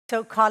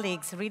So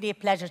colleagues, really a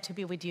pleasure to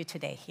be with you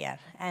today here.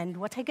 And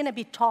what I'm going to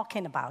be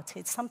talking about,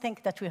 it's something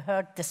that we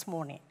heard this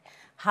morning.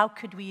 How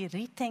could we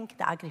rethink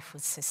the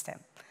agri-food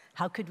system?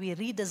 How could we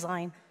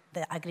redesign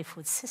the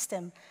agri-food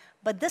system?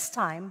 But this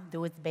time,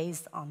 do it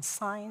based on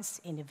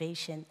science,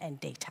 innovation, and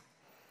data.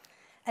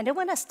 And I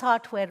want to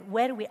start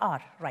where we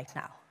are right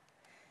now.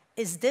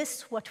 Is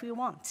this what we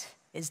want?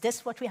 Is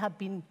this what we have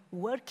been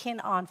working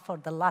on for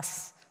the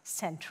last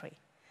century?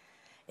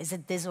 Is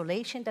it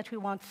desolation that we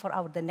want for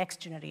the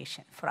next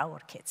generation, for our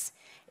kids?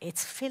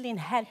 It's feeling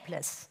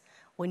helpless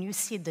when you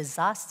see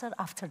disaster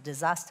after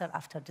disaster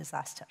after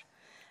disaster.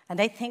 And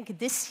I think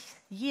this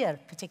year,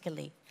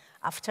 particularly,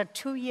 after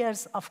 2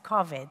 years of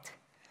COVID,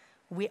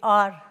 we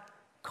are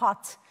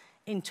caught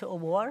into a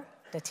war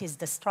that is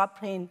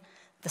disrupting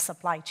the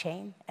supply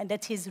chain, and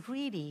that is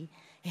really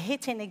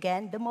hitting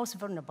again the most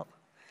vulnerable.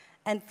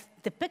 And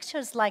the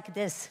pictures like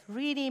this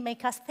really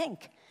make us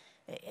think.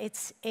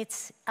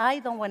 I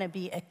don't want to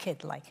be a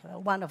kid like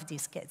one of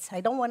these kids.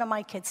 I don't want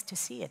my kids to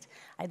see it.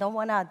 I don't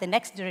want the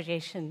next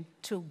generation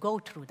to go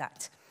through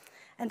that.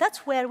 And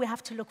that's where we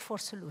have to look for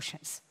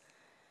solutions.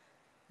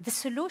 The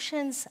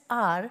solutions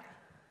are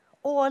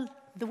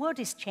the world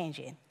is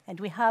changing, and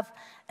we have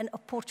an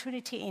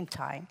opportunity in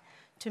time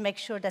to make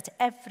sure that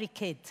every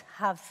kid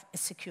have a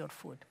secure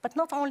food. But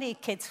not only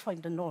kids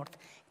from the north,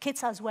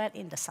 kids as well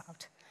in the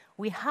south.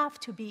 We have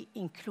to be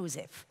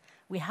inclusive.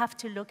 We have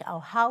to look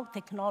at how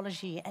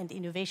technology and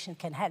innovation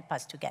can help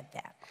us to get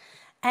there.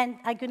 And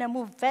I'm going to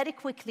move very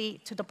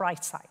quickly to the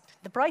bright side.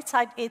 The bright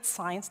side is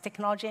science,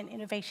 technology, and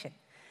innovation.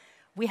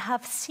 We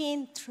have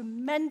seen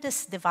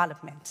tremendous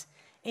development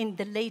in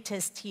the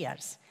latest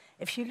years.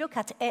 If you look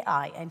at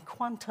AI and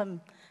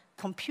quantum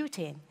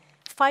computing,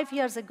 5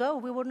 years ago,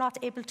 we were not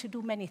able to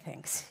do many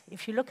things.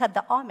 If you look at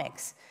the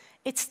omics,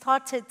 it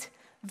started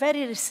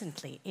very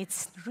recently.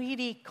 It's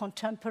really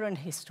contemporary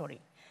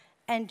history.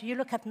 And you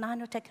look at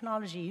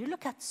nanotechnology, you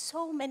look at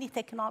so many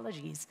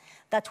technologies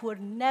that were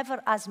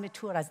never as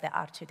mature as they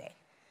are today.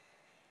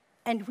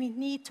 And we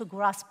need to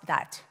grasp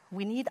that.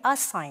 We need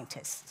us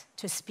scientists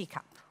to speak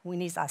up. We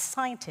need us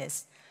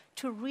scientists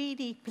to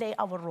really play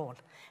our role.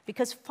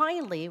 Because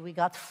finally, we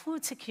got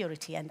food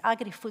security and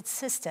agri-food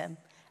system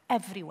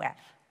everywhere.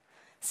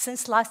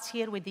 Since last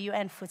year with the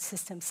UN Food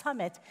System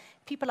Summit,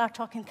 people are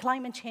talking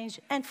climate change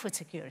and food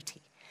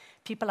security.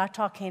 People are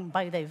talking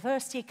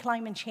biodiversity,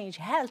 climate change,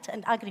 health,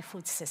 and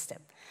agri-food system.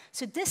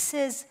 So this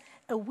is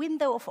a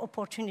window of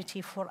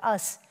opportunity for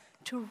us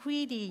to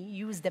really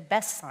use the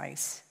best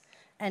science.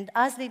 And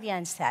as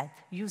Liliane said,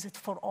 use it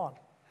for all.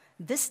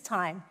 This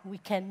time, we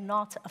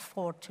cannot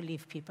afford to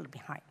leave people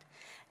behind.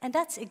 And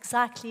that's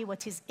exactly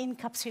what is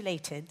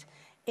encapsulated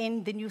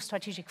in the new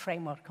strategic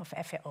framework of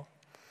FAO.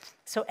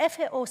 So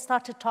FAO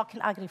started talking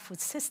agri-food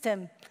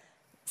system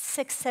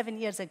 6, 7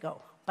 years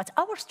ago. But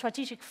our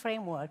strategic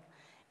framework,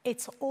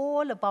 it's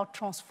all about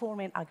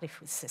transforming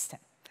agri-food system.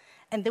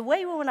 And the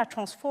way we want to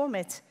transform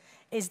it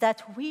is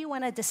that we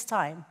want at this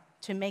time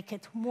to make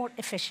it more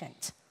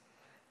efficient.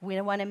 We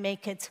want to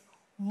make it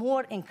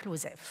more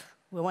inclusive.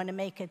 We want to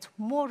make it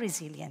more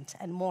resilient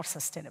and more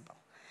sustainable.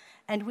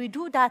 And we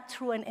do that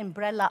through an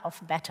umbrella of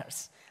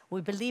betters.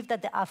 We believe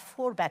that there are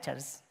 4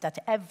 betters that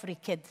every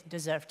kid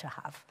deserves to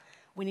have.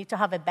 We need to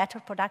have a better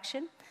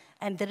production,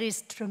 and there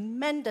is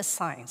tremendous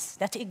science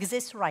that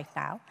exists right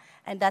now,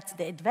 and that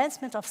the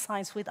advancement of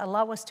science would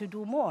allow us to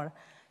do more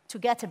to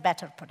get a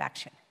better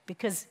production.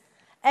 Because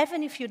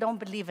even if you don't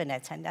believe in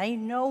it, and I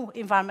know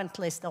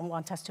environmentalists don't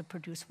want us to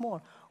produce more,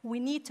 we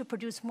need to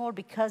produce more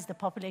because the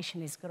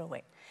population is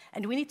growing.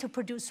 And we need to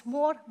produce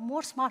more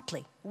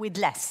smartly, with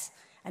less.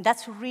 And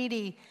that's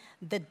really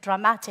the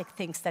dramatic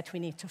things that we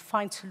need to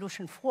find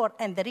solution for,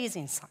 and there is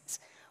in science.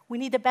 We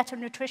need a better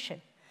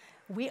nutrition.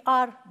 We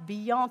are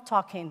beyond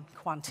talking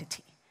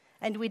quantity.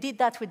 And we did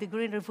that with the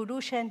Green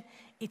Revolution.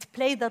 It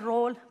played a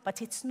role,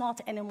 but it's not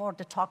anymore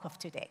the talk of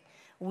today.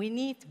 We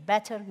need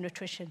better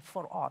nutrition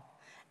for all.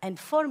 And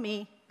for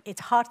me, it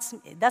hurts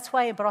me. That's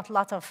why I brought a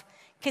lot of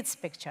kids'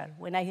 picture,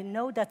 when I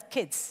know that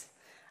kids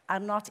are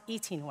not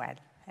eating well,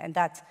 and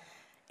that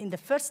in the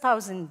first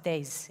 1,000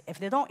 days, if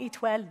they don't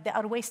eat well, they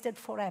are wasted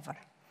forever.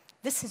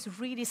 This is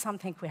really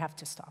something we have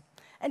to stop.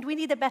 And we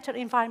need a better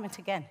environment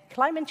again.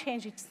 Climate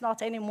change is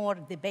not anymore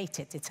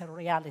debated, it's a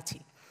reality.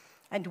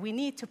 And we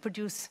need to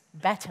produce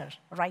better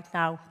right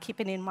now,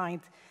 keeping in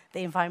mind the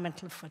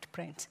environmental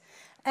footprint.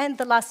 And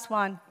the last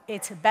one,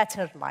 it's a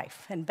better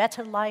life. And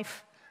better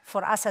life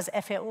for us as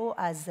FAO,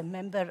 as a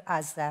member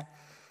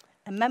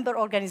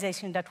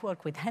organization that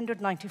works with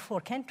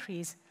 194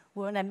 countries,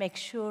 we want to make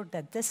sure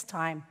that this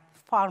time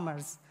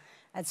farmers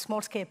and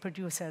small-scale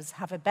producers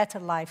have a better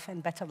life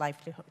and better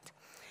livelihood.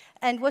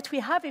 And what we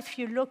have, if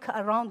you look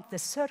around the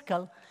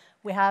circle,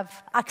 we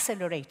have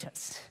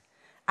accelerators.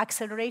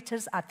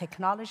 Accelerators are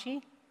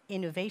technology,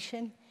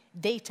 innovation,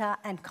 data,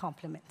 and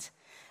complement.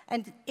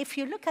 And if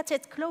you look at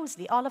it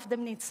closely, all of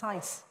them need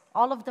science.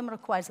 All of them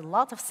requires a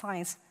lot of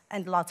science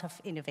and a lot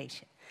of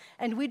innovation.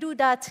 And we do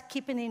that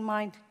keeping in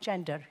mind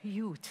gender,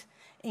 youth,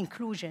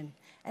 inclusion,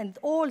 And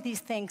all these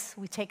things,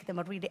 we take them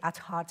really at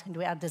heart, and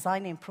we are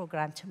designing a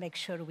program to make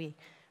sure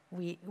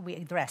we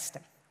address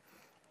them.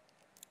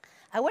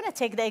 I want to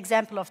take the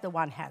example of the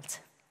One Health,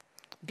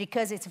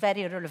 because it's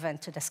very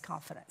relevant to this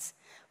conference.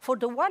 For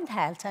the One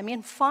Health, I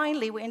mean,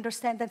 finally we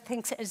understand that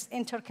things is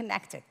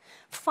interconnected.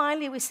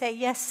 Finally we say,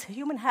 yes,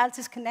 human health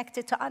is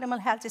connected to animal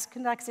health, is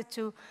connected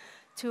to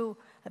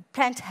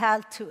plant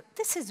health.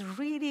 This is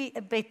really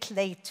a bit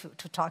late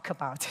to talk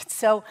about it.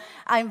 So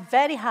I'm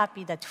very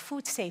happy that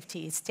food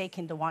safety is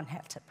taking the One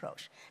Health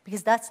approach,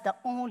 because that's the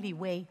only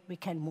way we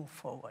can move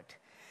forward.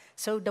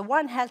 So the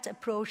One Health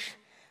approach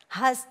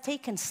has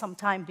taken some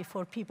time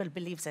before people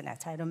believed in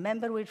it. I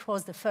remember it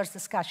was the first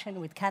discussion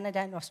with Canada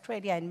and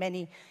Australia and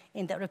many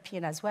in the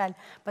European as well.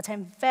 But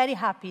I'm very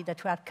happy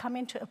that we are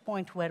coming to a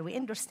point where we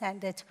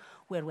understand it,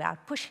 where we are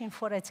pushing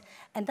for it.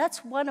 And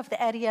that's one of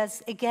the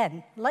areas,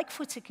 again, like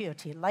food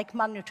security, like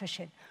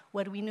malnutrition,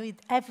 where we need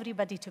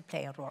everybody to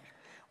play a role.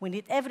 We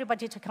need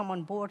everybody to come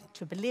on board,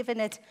 to believe in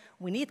it.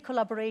 We need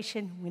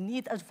collaboration. We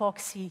need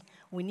advocacy.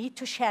 We need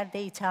to share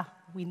data.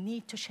 We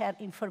need to share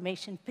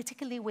information,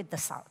 particularly with the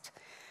South.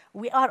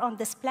 We are on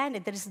this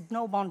planet. There is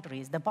no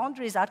boundaries. The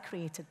boundaries are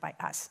created by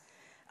us.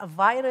 A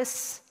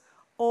virus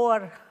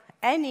or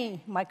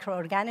any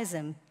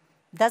microorganism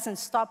doesn't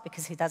stop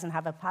because he doesn't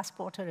have a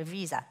passport or a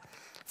visa.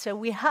 So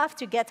we have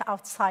to get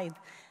outside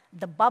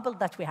the bubble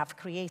that we have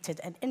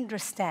created and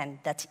understand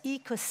that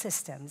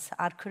ecosystems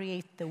are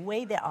created the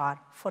way they are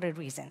for a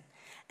reason,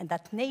 and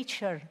that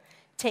nature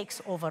takes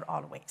over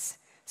always.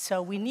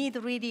 So we need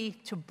really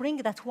to bring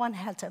that One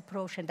Health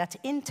approach and that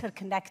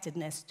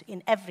interconnectedness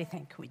in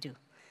everything we do.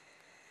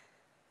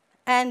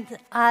 And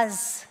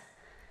as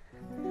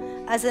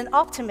an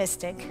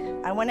optimistic,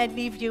 I want to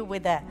leave you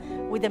with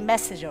a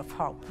message of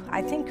hope.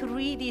 I think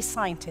really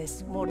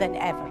scientists, more than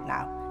ever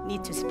now,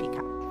 need to speak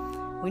up.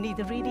 We need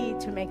really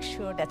to make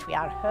sure that we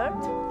are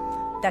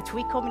heard, that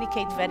we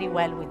communicate very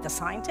well with the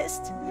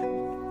scientists,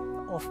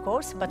 of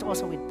course, but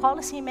also with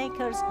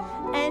policymakers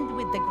and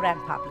with the grand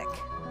public.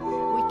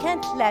 We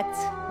can't let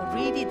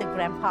really the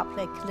grand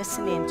public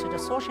listen in to the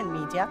social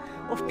media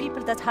of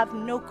people that have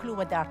no clue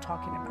what they are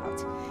talking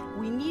about.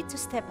 We need to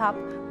step up,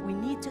 we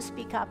need to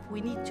speak up,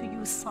 we need to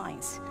use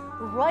science.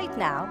 Right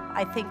now,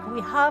 I think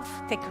we have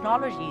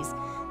technologies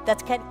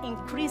that can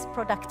increase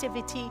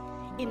productivity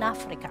in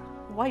Africa.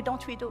 Why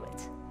don't we do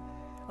it?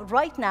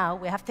 Right now,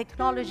 we have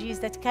technologies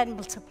that can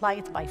multiply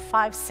it by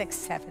 5, 6,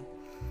 7.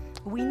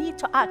 We need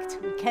to act.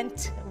 We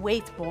can't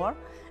wait more.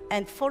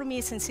 And for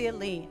me,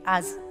 sincerely,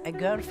 as a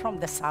girl from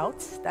the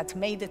South that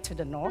made it to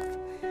the North,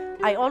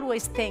 I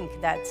always think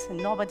that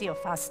nobody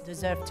of us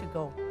deserves to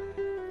go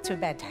to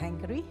bed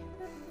hungry,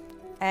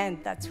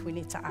 and that we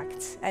need to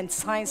act. And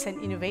science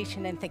and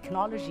innovation and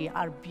technology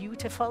are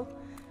beautiful.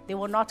 They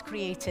were not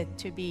created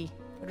to be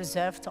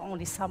reserved to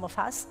only some of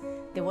us.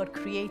 They were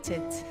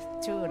created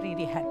to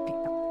really help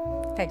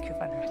people. Thank you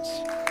very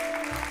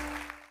much.